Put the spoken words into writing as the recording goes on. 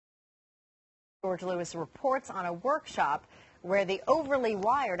George Lewis reports on a workshop where the overly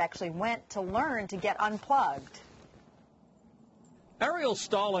wired actually went to learn to get unplugged. Ariel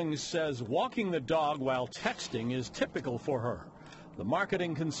Stallings says walking the dog while texting is typical for her. The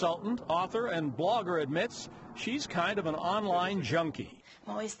marketing consultant, author, and blogger admits she's kind of an online junkie.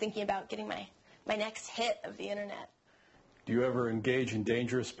 I'm always thinking about getting my next hit of the internet. Do you ever engage in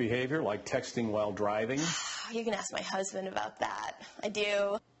dangerous behavior like texting while driving? You can ask my husband about that. I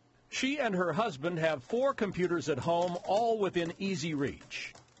do. She and her husband have 4 computers at home, all within easy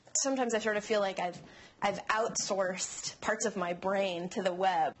reach. Sometimes I sort of feel like I've outsourced parts of my brain to the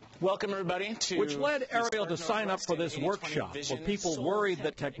web. Welcome, everybody, to which led Ariel to sign up for this workshop for people worried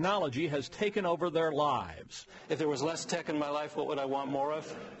that technology has taken over their lives. If there was less tech in my life, what would I want more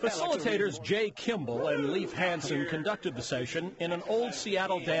of? Facilitators Jay Kimball and Leif conducted the session in an old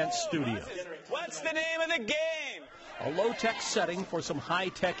Seattle dance studio. What's the name of the game? A low-tech setting for some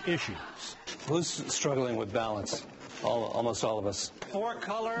high-tech issues. Who's struggling with balance? Almost all of us.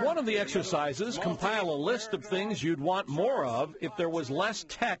 One of the exercises, compile a list of things you'd want more of if there was less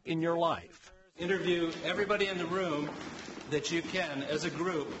tech in your life. Interview everybody in the room that you can as a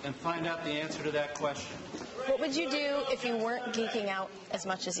group and find out the answer to that question. What would you do if you weren't geeking out as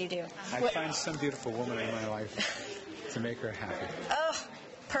much as you do? I'd find some beautiful woman in my life to make her happy. Oh,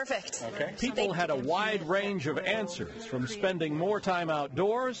 perfect. Okay. People had a wide range of answers, from spending more time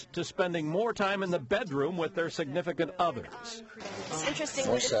outdoors to spending more time in the bedroom with their significant others. It's interesting.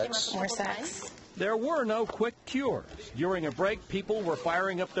 More sex. More sex. There were no quick cures. During a break, people were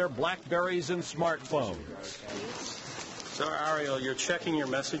firing up their Blackberries and smartphones. So, Ariel, you're checking your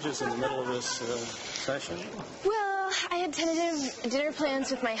messages in the middle of this session? Well, I had tentative dinner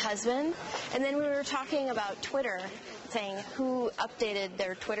plans with my husband, and then we were talking about Twitter, saying who updated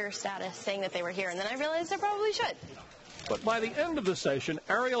their Twitter status saying that they were here, and then I realized I probably should. But by the end of the session,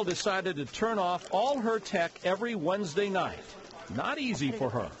 Ariel decided to turn off all her tech every Wednesday night. Not easy for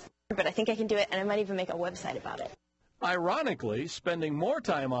her. But I think I can do it, and I might even make a website about it. Ironically, spending more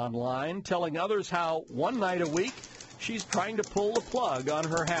time online, telling others how one night a week she's trying to pull the plug on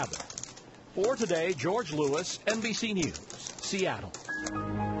her habit. For today, George Lewis, NBC News, Seattle.